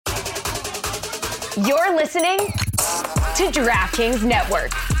You're listening to DraftKings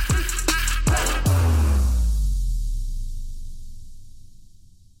Network.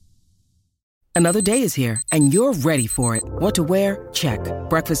 Another day is here, and you're ready for it. What to wear? Check.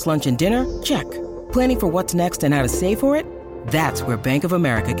 Breakfast, lunch, and dinner? Check. Planning for what's next and how to save for it? That's where Bank of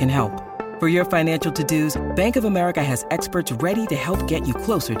America can help. For your financial to-dos, Bank of America has experts ready to help get you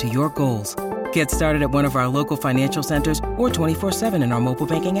closer to your goals. Get started at one of our local financial centers or 24/7 in our mobile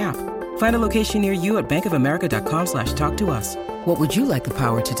banking app. Find a location near you at bankofamerica.com/talktous. What would you like the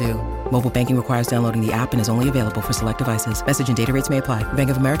power to do? Mobile banking requires downloading the app and is only available for select devices. Message and data rates may apply.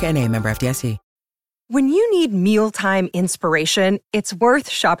 Bank of America N.A., member FDIC. When you need mealtime inspiration, it's worth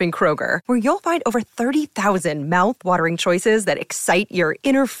shopping Kroger, where you'll find over 30,000 mouth-watering choices that excite your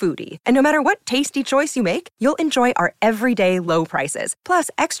inner foodie. And no matter what tasty choice you make, you'll enjoy our everyday low prices, plus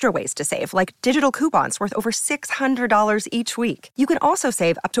extra ways to save, like digital coupons worth over $600 each week. You can also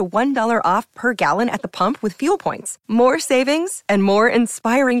save up to $1 off per gallon at the pump with fuel points. More savings and more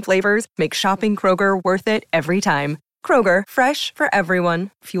inspiring flavors make shopping Kroger worth it every time. Kroger, fresh for everyone.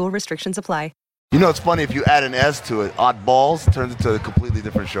 Fuel restrictions apply. You know, it's funny, if you add an S to it, Oddballs turns into a completely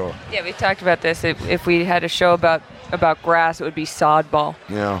different show. Yeah, we talked about this. If we had a show about grass, it would be Sodball.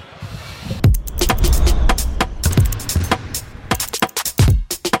 Yeah.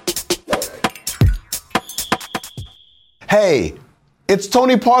 Hey, it's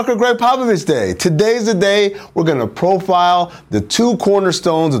Tony Parker, Greg Popovich Day. Today's the day we're going to profile the two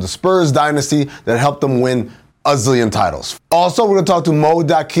cornerstones of the Spurs dynasty that helped them win a zillion titles. Also, we're going to talk to Mo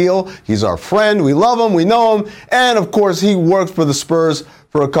Dakhil. He's our friend. We love him. We know him. And, of course, he worked for the Spurs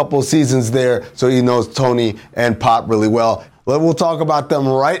for a couple of seasons there, so he knows Tony and Pop really well. But we'll talk about them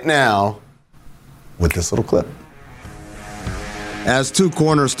right now with this little clip. As two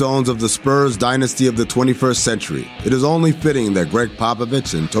cornerstones of the Spurs dynasty of the 21st century, it is only fitting that Greg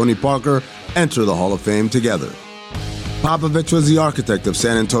Popovich and Tony Parker enter the Hall of Fame together. Popovich was the architect of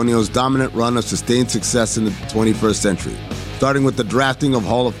San Antonio's dominant run of sustained success in the 21st century, starting with the drafting of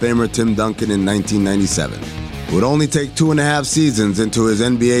Hall of Famer Tim Duncan in 1997. It would only take 2.5 seasons into his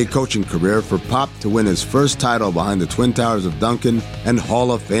NBA coaching career for Pop to win his first title behind the Twin Towers of Duncan and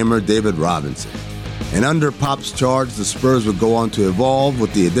Hall of Famer David Robinson. And under Pop's charge, the Spurs would go on to evolve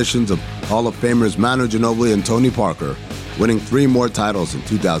with the additions of Hall of Famers Manu Ginobili and Tony Parker, winning 3 more titles in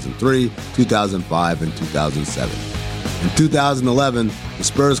 2003, 2005, and 2007. In 2011, the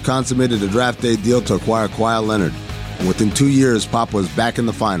Spurs consummated a draft day deal to acquire Kawhi Leonard, and within 2 years, Pop was back in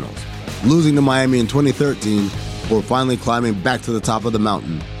the finals, losing to Miami in 2013 before finally climbing back to the top of the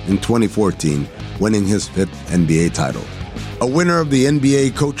mountain in 2014, winning his 5th NBA title. A winner of the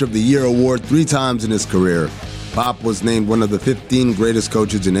NBA Coach of the Year award 3 times in his career, Pop was named one of the 15 greatest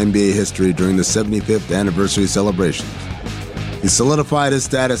coaches in NBA history during the 75th anniversary celebrations. He solidified his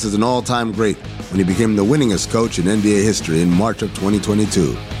status as an all-time great when he became the winningest coach in NBA history in March of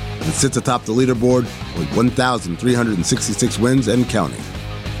 2022 and sits atop the leaderboard with 1,366 wins and counting.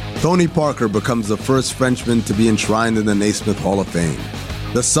 Tony Parker becomes the first Frenchman to be enshrined in the Naismith Hall of Fame.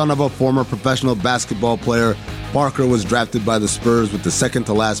 The son of a former professional basketball player, Parker was drafted by the Spurs with the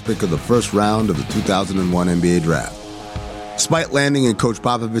second-to-last pick of the first round of the 2001 NBA Draft. Despite landing in Coach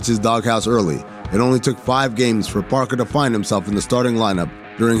Popovich's doghouse early, it only took 5 games for Parker to find himself in the starting lineup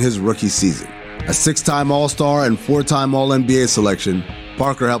during his rookie season. A 6-time All-Star and 4-time All-NBA selection,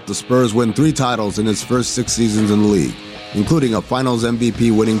 Parker helped the Spurs win 3 titles in his first 6 seasons in the league, including a Finals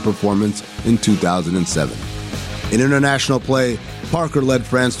MVP winning performance in 2007. In international play, Parker led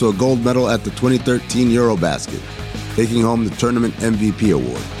France to a gold medal at the 2013 Eurobasket, taking home the tournament MVP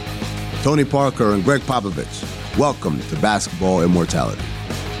award. Tony Parker and Greg Popovich, welcome to Basketball Immortality.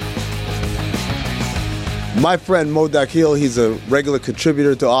 My friend Mo Dakhil, he's a regular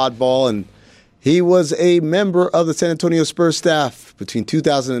contributor to Oddball, and he was a member of the San Antonio Spurs staff between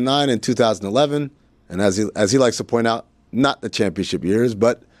 2009 and 2011. And as he likes to point out, not the championship years,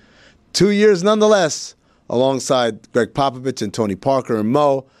 but 2 years nonetheless, alongside Greg Popovich and Tony Parker and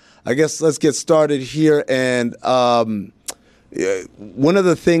Mo. I guess let's get started here. And one of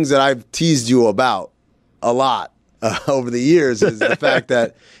the things that I've teased you about a lot over the years is the fact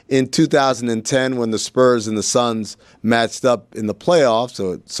that in 2010, when the Spurs and the Suns matched up in the playoffs,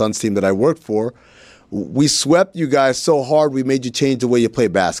 so Suns team that I worked for, we swept you guys so hard we made you change the way you play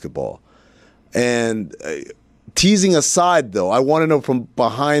basketball. And teasing aside, though, I want to know from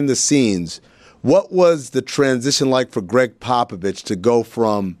behind the scenes, what was the transition like for Greg Popovich to go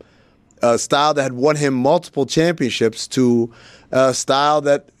from a style that had won him multiple championships to a style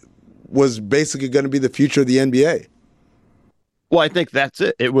that was basically going to be the future of the NBA? Well, I think that's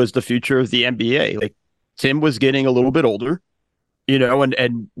it. It was the future of the NBA. Like, Tim was getting a little bit older,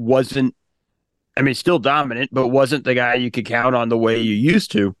 and wasn't I mean, still dominant, but wasn't the guy you could count on the way you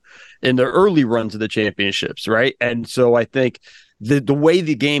used to in the early runs of the championships, right? And so I think the way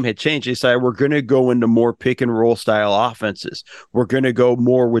the game had changed, they decided we're going to go into more pick and roll style offenses. We're going to go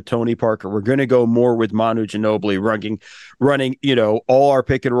more with Tony Parker. We're going to go more with Manu Ginobili running, all our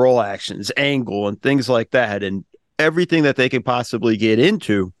pick and roll actions, angle, and things like that, and everything that they could possibly get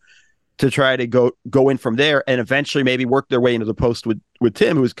into to try to go in from there and eventually maybe work their way into the post with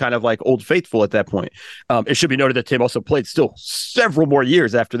Tim, who was kind of like old faithful at that point. It should be noted that Tim also played still several more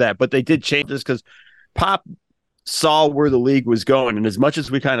years after that, but they did change this because Pop saw where the league was going. And as much as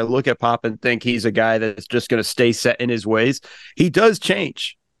we kind of look at Pop and think he's a guy that's just going to stay set in his ways, he does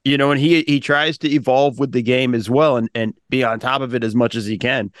change, and he tries to evolve with the game as well and be on top of it as much as he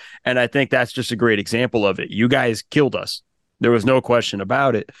can. And I think that's just a great example of it. You guys killed us. There was no question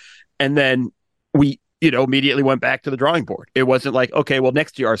about it. And then we, immediately went back to the drawing board. It wasn't like, okay, well,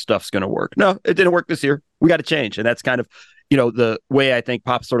 next year our stuff's going to work. No, it didn't work this year. We got to change. And that's kind of, the way I think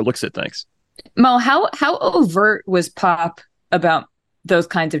Pop sort of looks at things. Mo, how overt was Pop about those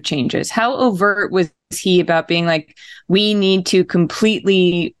kinds of changes? How overt was he about being like, we need to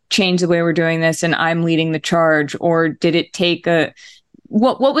completely change the way we're doing this and I'm leading the charge? Or did it take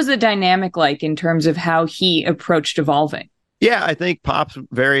what was the dynamic like in terms of how he approached evolving? Yeah, I think Pop's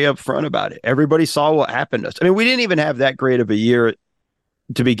very upfront about it. Everybody saw what happened to us. I mean, we didn't even have that great of a year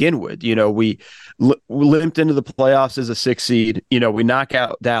to begin with. We limped into the playoffs as a 6 seed. We knock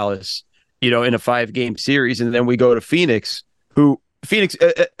out Dallas, in a 5-game series, and then we go to Phoenix, I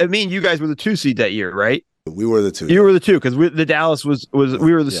mean, you guys were the 2 seed that year, right? We were the 2. You were the 2 because the Dallas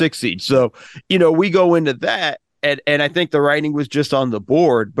we were the 6 seed. So, we go into that. And I think the writing was just on the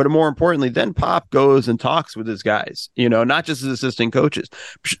board, but more importantly, then Pop goes and talks with his guys, not just his assistant coaches.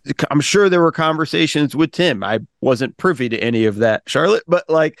 I'm sure there were conversations with Tim. I wasn't privy to any of that, Charlotte, but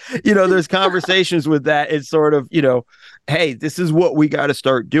there's conversations with that. It's sort of, hey, this is what we got to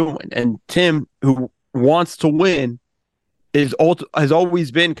start doing. And Tim, who wants to win, has always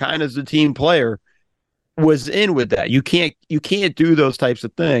been kind of the team player, was in with that. You can't do those types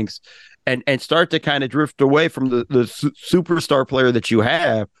of things and start to kind of drift away from the superstar player that you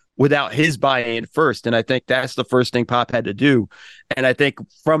have without his buy-in first. And I think that's the first thing Pop had to do. And I think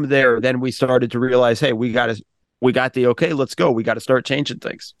from there, then we started to realize, hey, we got the okay, let's go. We got to start changing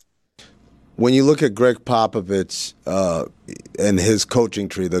things. When you look at Greg Popovich and his coaching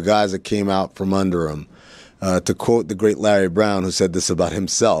tree, the guys that came out from under him, to quote the great Larry Brown, who said this about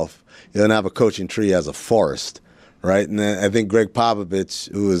himself, you don't have a coaching tree as a forest. Right, and then I think Greg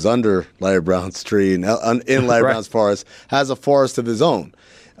Popovich, who is under Larry Brown's tree and in Larry Brown's forest, has a forest of his own.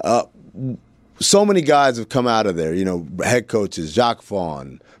 So many guys have come out of there. Head coaches: Jacques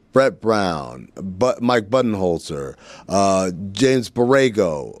Vaughn, Brett Brown, Mike Budenholzer, James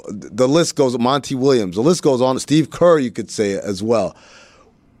Borrego. The list goes. Monty Williams. The list goes on. Steve Kerr, you could say as well.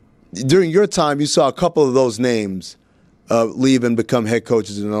 During your time, you saw a couple of those names leave and become head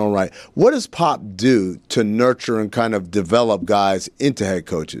coaches in their own right. What does Pop do to nurture and kind of develop guys into head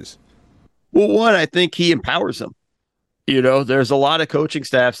coaches? Well, one, I think he empowers them. There's a lot of coaching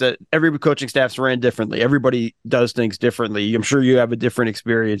staffs that every coaching staff's ran differently. Everybody does things differently. I'm sure you have a different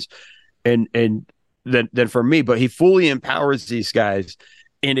experience and than for me, but he fully empowers these guys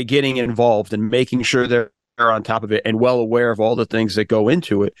into getting involved and making sure they're on top of it and well aware of all the things that go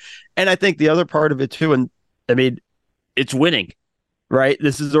into it. And I think the other part of it too, and I mean, it's winning, right?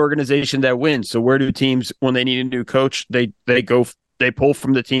 This is the organization that wins. So where do teams, when they need a new coach, they pull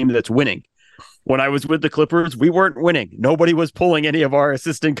from the team that's winning. When I was with the Clippers, we weren't winning. Nobody was pulling any of our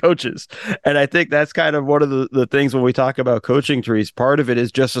assistant coaches. And I think that's kind of one of the things when we talk about coaching trees. Part of it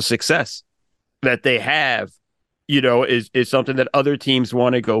is just a success that they have, is something that other teams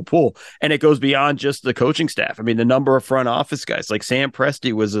want to go pull. And it goes beyond just the coaching staff. I mean, the number of front office guys, like Sam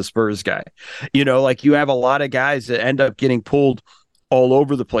Presti was a Spurs guy. You have a lot of guys that end up getting pulled all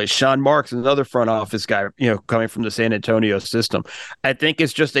over the place. Sean Marks, another front office guy, coming from the San Antonio system. I think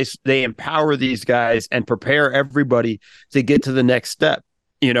it's just they empower these guys and prepare everybody to get to the next step.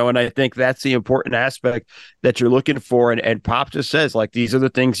 And I think that's the important aspect that you're looking for. And Pop just says, like, these are the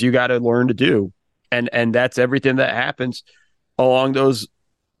things you got to learn to do. And that's everything that happens along those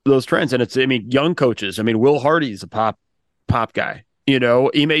trends. And it's, young coaches. Will Hardy's a pop guy.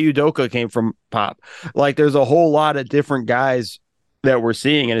 Ime Udoka came from Pop. Like, there's a whole lot of different guys that we're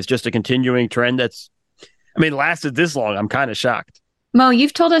seeing, and it's just a continuing trend that's, lasted this long. I'm kind of shocked. Mo,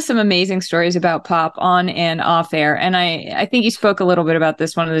 you've told us some amazing stories about Pop on and off air, and I think you spoke a little bit about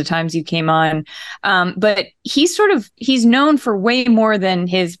this one of the times you came on. But he's known for way more than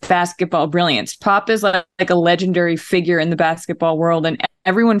his basketball brilliance. Pop is like a legendary figure in the basketball world, and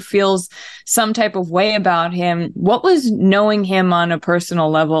everyone feels some type of way about him. What was knowing him on a personal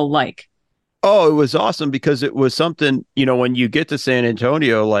level like? Oh, it was awesome because it was something, when you get to San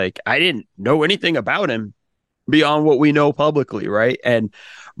Antonio, like I didn't know anything about him beyond what we know publicly, right? And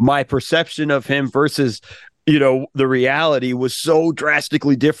my perception of him versus, the reality was so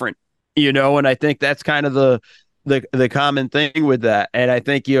drastically different, and I think that's kind of the common thing with that. And I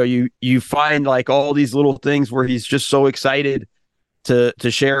think, you find like all these little things where he's just so excited to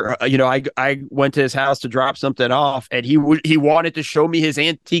share. I went to his house to drop something off, and he wanted to show me his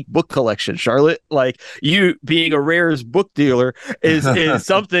antique book collection. Charlotte, like you being a rares book dealer is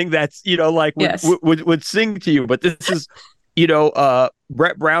something that's would sing to you. But this is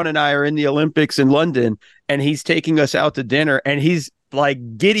Brett Brown and I are in the Olympics in London, and he's taking us out to dinner, and he's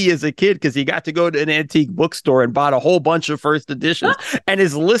like giddy as a kid because he got to go to an antique bookstore and bought a whole bunch of first editions and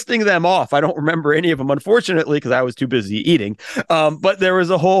is listing them off. I don't remember any of them, unfortunately, because I was too busy eating. But there was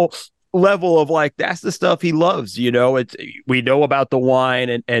a whole level of like, that's the stuff he loves. We know about the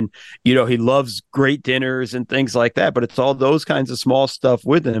wine and he loves great dinners and things like that. But it's all those kinds of small stuff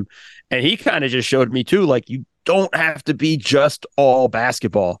with him. And he kind of just showed me too, like, you don't have to be just all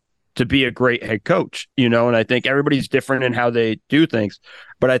basketball to be a great head coach, and I think everybody's different in how they do things.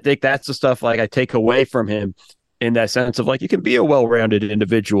 But I think that's the stuff like I take away from him in that sense of like, you can be a well-rounded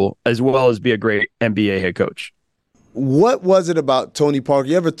individual as well as be a great NBA head coach. What was it about Tony Parker?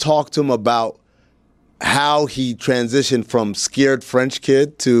 You ever talk to him about how he transitioned from scared French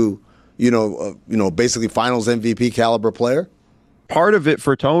kid to, basically finals MVP caliber player? Part of it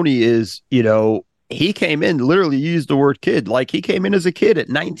for Tony is, he came in, literally used the word kid, like he came in as a kid at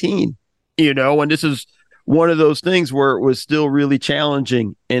 19, and this is one of those things where it was still really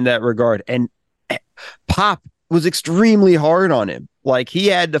challenging in that regard. And Pop was extremely hard on him. Like he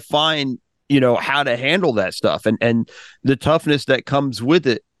had to find, how to handle that stuff and the toughness that comes with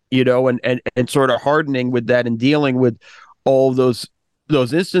it, and sort of hardening with that and dealing with all those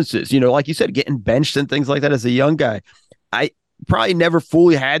instances, like you said, getting benched and things like that as a young guy. I probably never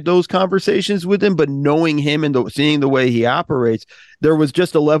fully had those conversations with him, but knowing him and seeing the way he operates, there was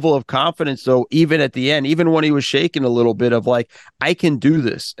just a level of confidence. So even at the end, even when he was shaking a little bit of like, I can do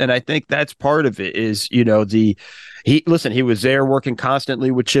this. And I think that's part of it is, he was there working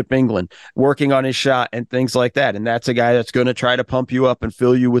constantly with Chip England, working on his shot and things like that. And that's a guy that's going to try to pump you up and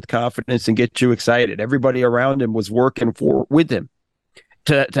fill you with confidence and get you excited. Everybody around him was working with him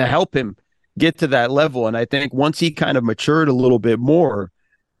to help him get to that level. And I think once he kind of matured a little bit more,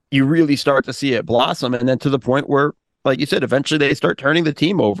 you really start to see it blossom. And then to the point where, like you said, eventually they start turning the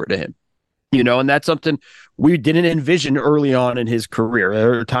team over to him, and that's something we didn't envision early on in his career.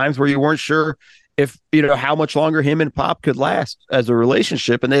 There were times where you weren't sure if, how much longer him and Pop could last as a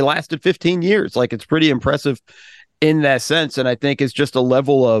relationship. And they lasted 15 years. Like it's pretty impressive in that sense. And I think it's just a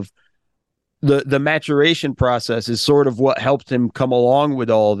level of the maturation process is sort of what helped him come along with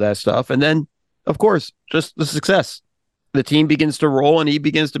all of that stuff. And then, of course, just the success. The team begins to roll and he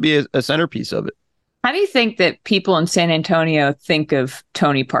begins to be a centerpiece of it. How do you think that people in San Antonio think of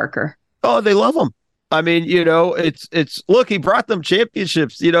Tony Parker? Oh, they love him. I mean, it's look, he brought them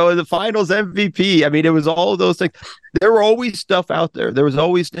championships, in the finals MVP. I mean, it was all of those things. There were always stuff out there. There was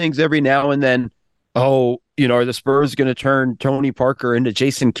always things every now and then. Are the Spurs going to turn Tony Parker into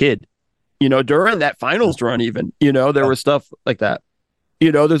Jason Kidd? During that finals run, even, there was stuff like that.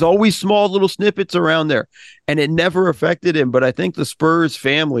 There's always small little snippets around there, and it never affected him. But I think the Spurs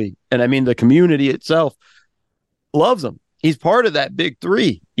family, and I mean the community itself, loves him. He's part of that big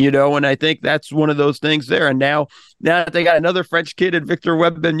three, and I think that's one of those things there. And now that they got another French kid in Victor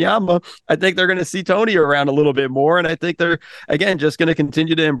Wembanyama, I think they're going to see Tony around a little bit more. And I think they're, again, just going to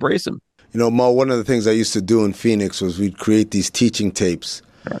continue to embrace him. Mo, one of the things I used to do in Phoenix was we'd create these teaching tapes.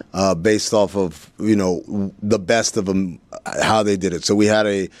 Based off of, the best of them, how they did it. So we had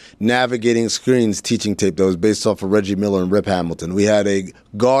a navigating screens teaching tape that was based off of Reggie Miller and Rip Hamilton. We had a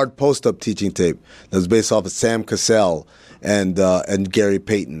guard post-up teaching tape that was based off of Sam Cassell and Gary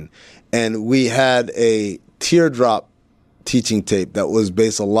Payton. And we had a teardrop teaching tape that was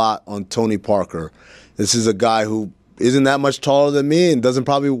based a lot on Tony Parker. This is a guy who isn't that much taller than me and doesn't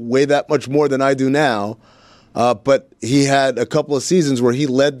probably weigh that much more than I do now. But he had a couple of seasons where he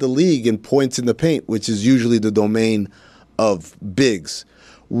led the league in points in the paint, which is usually the domain of bigs.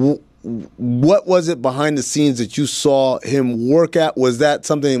 What was it behind the scenes that you saw him work at? Was that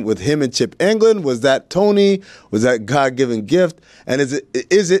something with him and Chip England? Was that Tony? Was that God-given gift? And is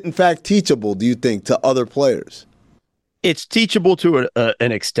it in fact teachable, do you think, to other players? It's teachable to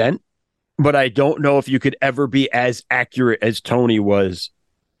an extent, but I don't know if you could ever be as accurate as Tony was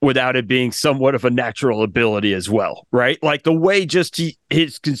without it being somewhat of a natural ability as well, right? Like the way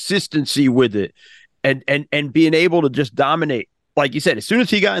his consistency with it and being able to just dominate. Like you said, as soon as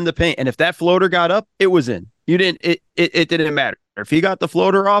he got in the paint, and if that floater got up, it was in. It didn't matter. If he got the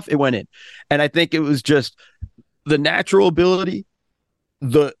floater off, it went in. And I think it was just the natural ability,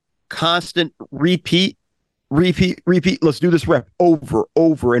 the constant repeat. Let's do this rep over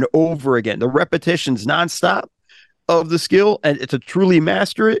and over again. The repetitions nonstop of the skill and to truly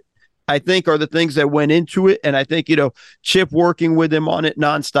master it, I think are the things that went into it. And I think, Chip working with him on it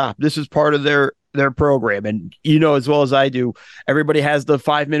nonstop. This is part of their program. And, as well as I do, everybody has the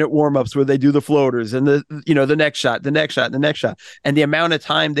 5-minute warm-ups where they do the floaters and the next shot. And the amount of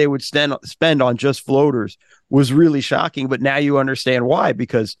time they would spend on just floaters was really shocking. But now you understand why,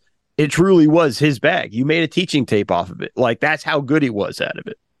 because it truly was his bag. You made a teaching tape off of it. Like, that's how good he was out of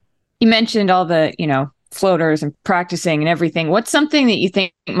it. You mentioned all the, floaters and practicing and everything. What's something that you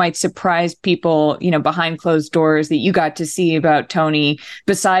think might surprise people, behind closed doors that you got to see about Tony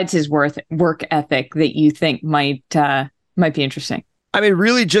besides his work ethic that you think might be interesting? I mean,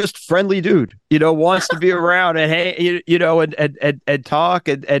 really just friendly dude, wants to be around and hang, and talk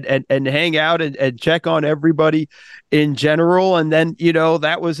and hang out and check on everybody in general. And then,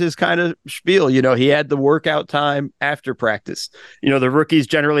 that was his kind of spiel. He had the workout time after practice. The rookies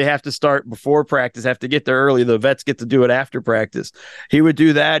generally have to start before practice, have to get there early. The vets get to do it after practice. He would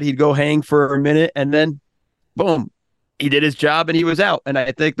do that. He'd go hang for a minute and then boom. He did his job and he was out. And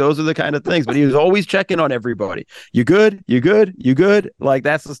I think those are the kind of things, but he was always checking on everybody. You good? You good? You good? Like,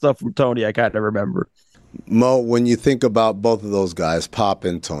 that's the stuff from Tony I kind of remember. Mo, when you think about both of those guys, Pop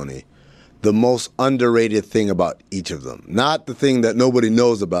and Tony, the most underrated thing about each of them, not the thing that nobody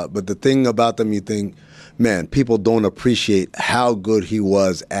knows about, but the thing about them you think, man, people don't appreciate how good he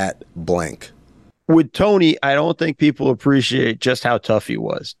was at blank. With Tony, I don't think people appreciate just how tough he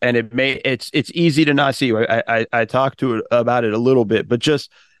was, and it's easy to not see. I talked about it a little bit, but just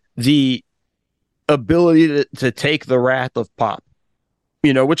the ability to take the wrath of Pop,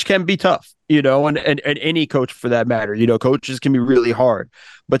 which can be tough, and any coach for that matter. Coaches can be really hard,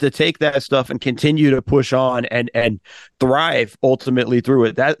 but to take that stuff and continue to push on and thrive ultimately through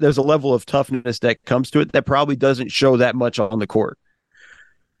it, that there's a level of toughness that comes to it that probably doesn't show that much on the court.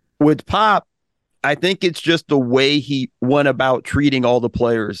 With Pop, I think it's just the way he went about treating all the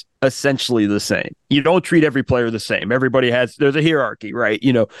players essentially the same. You don't treat every player the same. There's a hierarchy, right?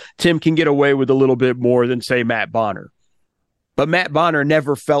 Tim can get away with a little bit more than, say, Matt Bonner. But Matt Bonner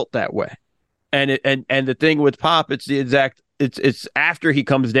never felt that way. And the thing with Pop, it's after he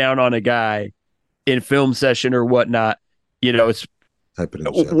comes down on a guy in film session or whatnot, it's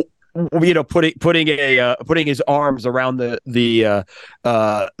putting his arms around the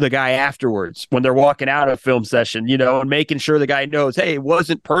guy afterwards when they're walking out of film session, and making sure the guy knows, hey, it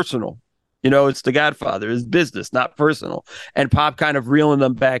wasn't personal. It's the Godfather, it's business, not personal. And Pop kind of reeling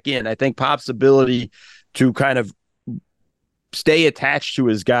them back in. I think Pop's ability to kind of stay attached to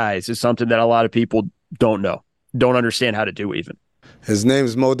his guys is something that a lot of people don't understand how to do even. His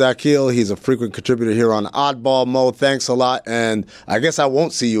name's Mo Dakhil. He's a frequent contributor here on Oddball. Mo, thanks a lot. And I guess I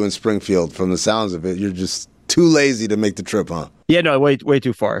won't see you in Springfield from the sounds of it. You're just too lazy to make the trip, huh? Yeah, no, way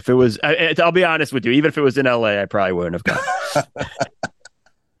too far. If it was, I'll be honest with you, even if it was in LA, I probably wouldn't have gone.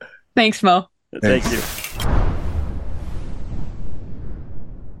 Thanks, Mo. Thank you.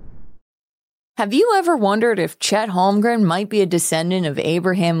 Have you ever wondered if Chet Holmgren might be a descendant of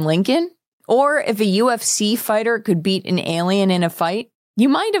Abraham Lincoln? Or if a UFC fighter could beat an alien in a fight? You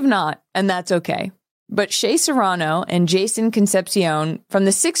might have not, and that's okay. But Shea Serrano and Jason Concepcion from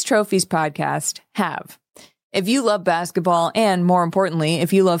the Six Trophies podcast have. If you love basketball and, more importantly,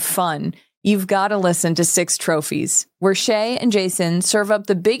 if you love fun, you've got to listen to Six Trophies, where Shea and Jason serve up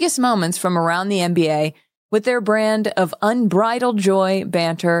the biggest moments from around the NBA with their brand of unbridled joy,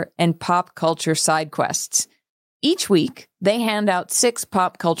 banter, and pop culture side quests. Each week, they hand out 6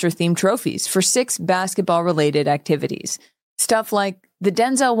 pop culture-themed trophies for 6 basketball-related activities. Stuff like the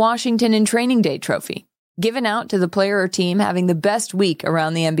Denzel Washington in Training Day trophy, given out to the player or team having the best week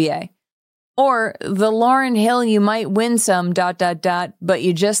around the NBA. Or the Lauryn Hill you might win some ... but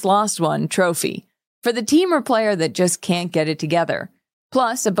you just lost one trophy, for the team or player that just can't get it together.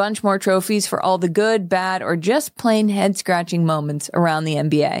 Plus, a bunch more trophies for all the good, bad, or just plain head-scratching moments around the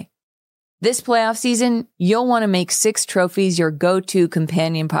NBA. This playoff season, you'll want to make Six Trophies your go-to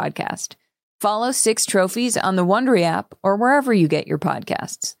companion podcast. Follow Six Trophies on the Wondery app or wherever you get your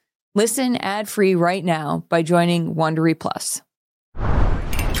podcasts. Listen ad-free right now by joining Wondery Plus.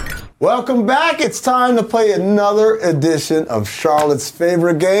 Welcome back. It's time to play another edition of Charlotte's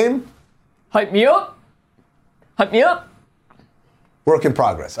favorite game. Hype me up. Hype me up. Work in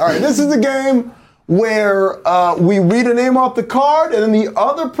progress. All right, this is the game where we read a name off the card, and then the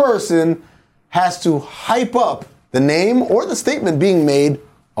other person has to hype up the name or the statement being made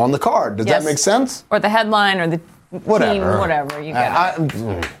on the card. Does that make sense? Or the headline or the team, whatever. You got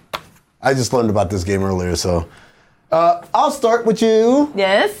it. I just learned about this game earlier, so I'll start with you.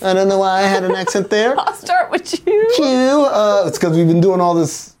 Yes. I don't know why I had an accent there. I'll start with you. It's because we've been doing all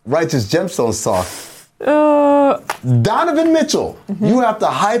this Righteous Gemstones talk. Donovan Mitchell. Mm-hmm. You have to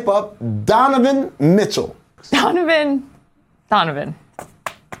hype up Donovan Mitchell. Donovan.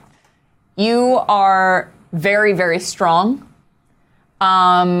 You are very, very strong.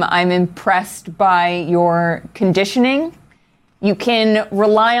 I'm impressed by your conditioning. You can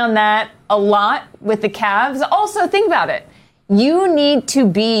rely on that a lot with the Cavs. Also, think about it. You need to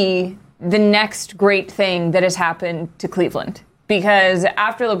be the next great thing that has happened to Cleveland. Because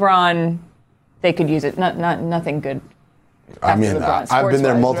after LeBron, they could use it. Nothing good. I mean, I've been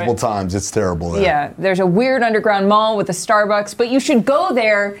there multiple times. It's terrible there. Yeah, there's a weird underground mall with a Starbucks, but you should go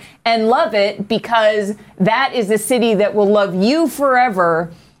there and love it because that is the city that will love you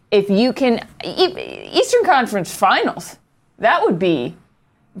forever if you can. Eastern Conference Finals. That would be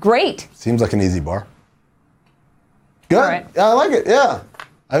great. Seems like an easy bar. Good. All right. I like it, yeah.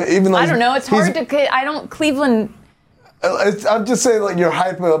 I don't know. It's hard to. Cleveland. I'm just saying, like, your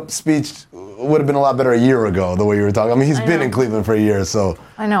hype-up speech would have been a lot better a year ago, the way you were talking. I mean, he's been in Cleveland for a year, so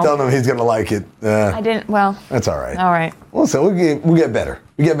I know. Tell him he's going to like it. I didn't, well. That's all right. All right. Well, so we'll get better.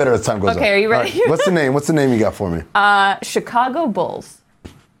 We get better as time goes on. Okay, are you ready? Right. What's the name? What's the name you got for me? Chicago Bulls.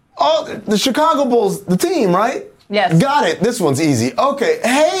 Oh, the Chicago Bulls, the team, right? Yes. Got it. This one's easy. Okay.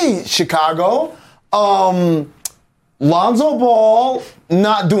 Hey, Chicago. Lonzo Ball,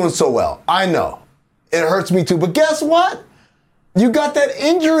 not doing so well. I know. It hurts me too. But guess what? You got that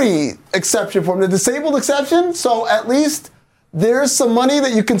injury exception for him, the disabled exception. So at least there's some money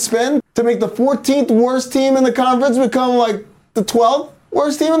that you can spend to make the 14th worst team in the conference become like the 12th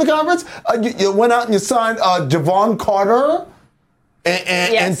worst team in the conference. You went out and you signed Javon Carter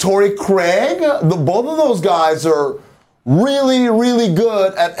and Torrey Craig. Both of those guys are really, really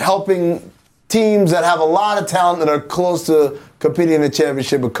good at helping teams that have a lot of talent that are close to competing in the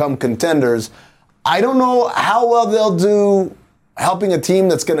championship become contenders. I don't know how well they'll do helping a team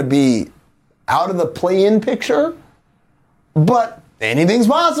that's going to be out of the play-in picture, but anything's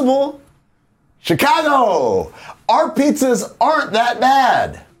possible. Chicago, our pizzas aren't that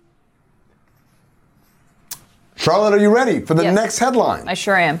bad. Charlotte, are you ready for the next headline? I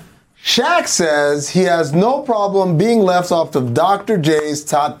sure am. Shaq says he has no problem being left off of Dr. J's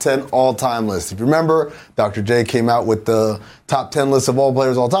top 10 all-time list. If you remember, Dr. J came out with the top 10 list of all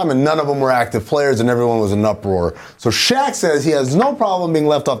players all time, and none of them were active players, and everyone was in an uproar. So Shaq says he has no problem being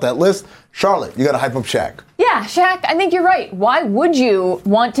left off that list. Charlotte, you got to hype up Shaq. Yeah, Shaq, I think you're right. Why would you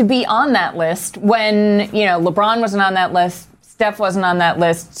want to be on that list when, LeBron wasn't on that list, Steph wasn't on that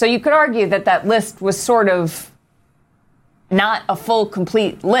list? So you could argue that that list was sort of not a full,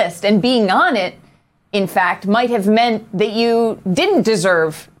 complete list. And being on it, in fact, might have meant that you didn't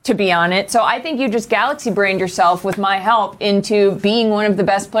deserve to be on it. So I think you just galaxy-brained yourself with my help into being one of the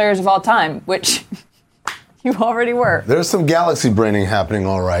best players of all time, which you already were. There's some galaxy-braining happening,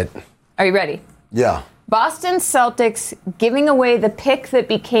 all right. Are you ready? Yeah. Boston Celtics giving away the pick that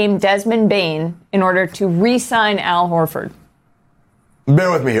became Desmond Bane in order to re-sign Al Horford.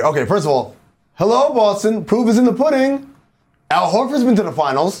 Bear with me here. Okay, first of all, hello, Boston. Proof is in the pudding. Al Horford's been to the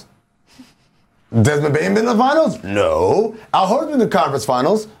finals. Desmond Bane been to the finals? No. Al Horford's been to the conference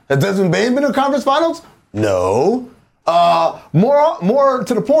finals. Has Desmond Bane been to the conference finals? No. More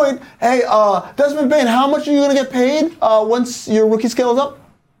to the point, hey, Desmond Bane, how much are you going to get paid once your rookie scale is up?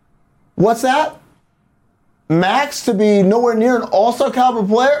 What's that? Max to be nowhere near an all-star caliber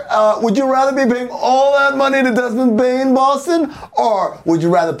player? Would you rather be paying all that money to Desmond Bane, Boston? Or would you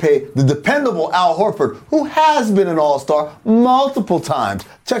rather pay the dependable Al Horford, who has been an all-star multiple times?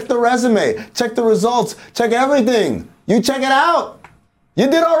 Check the resume, check the results, check everything. You check it out. You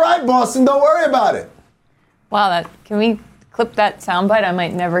did all right, Boston. Don't worry about it. Wow, can we clip that soundbite? I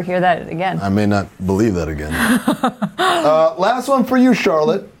might never hear that again. I may not believe that again. Last one for you,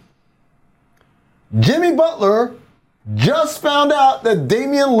 Charlotte. Jimmy Butler just found out that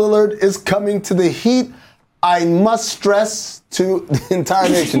Damian Lillard is coming to the Heat. I must stress to the entire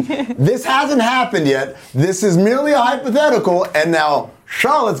nation, this hasn't happened yet. This is merely a hypothetical, and now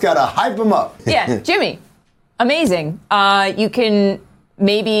Charlotte's got to hype him up. Yeah, Jimmy, amazing. You can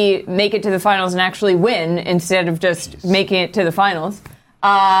maybe make it to the finals and actually win instead of just making it to the finals.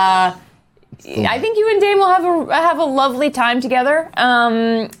 I think you and Dame will have a lovely time together.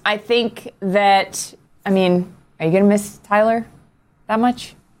 I think that, are you going to miss Tyler? that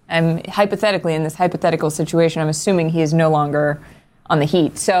much? I'm hypothetically in this hypothetical situation. I'm assuming he is no longer on the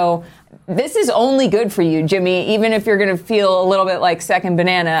Heat. So this is only good for you, Jimmy. Even if you're going to feel a little bit like second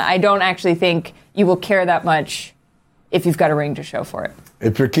banana, I don't actually think you will care that much if you've got a ring to show for it.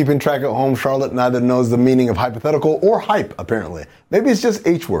 If you're keeping track at home, Charlotte neither knows the meaning of hypothetical or hype, apparently. Maybe it's just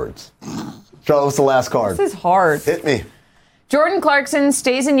H words. Charlotte, what's the last card? This is hard. Hit me. Jordan Clarkson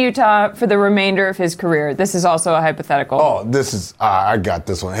stays in Utah for the remainder of his career. This is also a hypothetical. Oh, this is, I got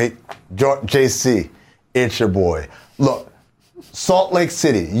this one. Hey, JC, it's your boy. Look, Salt Lake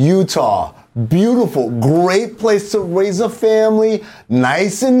City, Utah, beautiful, great place to raise a family,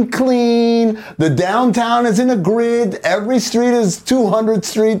 nice and clean. The downtown is in a grid. Every street is 200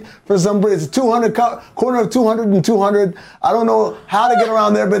 Street for some reason. It's 200 corner of 200 and 200. I don't know how to get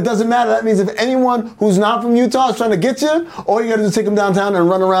around there, but it doesn't matter. That means if anyone who's not from Utah is trying to get you, all you got to do is take them downtown and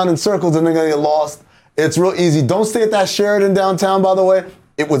run around in circles and they're going to get lost. It's real easy. Don't stay at that Sheraton downtown, by the way.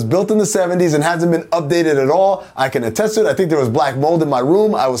 It was built in the 70s and hasn't been updated at all. I can attest to it. I think there was black mold in my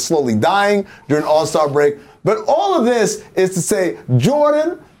room. I was slowly dying during All-Star break. But all of this is to say,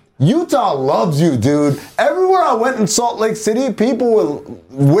 Jordan, Utah loves you, dude. Everywhere I went in Salt Lake City, people were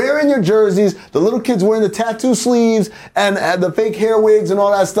wearing your jerseys, the little kids wearing the tattoo sleeves and the fake hair wigs and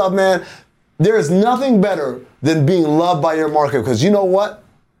all that stuff, man. There is nothing better than being loved by your market because you know what?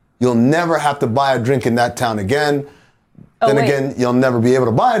 You'll never have to buy a drink in that town again. Then again, you'll never be able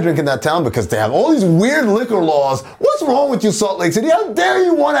to buy a drink in that town because they have all these weird liquor laws. What's wrong with you, Salt Lake City? How dare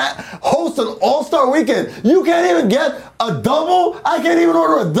you want to host an all-star weekend? You can't even get a double? I can't even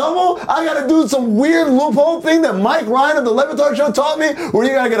order a double? I got to do some weird loophole thing that Mike Ryan of the Levitar Show taught me where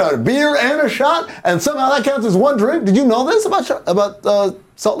you got to get a beer and a shot and somehow that counts as one drink. Did you know this about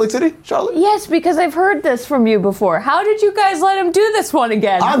Salt Lake City, Charlotte? Yes, because I've heard this from you before. How did you guys let him do this one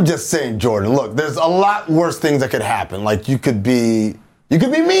again? I'm just saying, Jordan, look, there's a lot worse things that could happen. Like you could be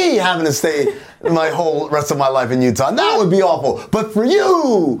me having to stay my whole rest of my life in Utah. That would be awful. But for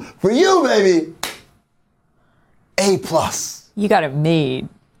you, baby, A+. You got it made.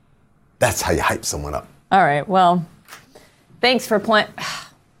 That's how you hype someone up. All right, well, thanks for playing.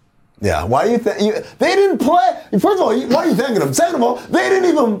 Yeah, why are you they didn't play. First of all, why are you thanking them? Second of all, they didn't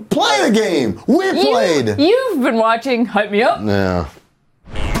even play the game. We played. You've been watching Hype Me Up. Yeah.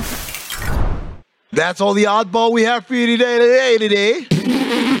 That's all the oddball we have for you today.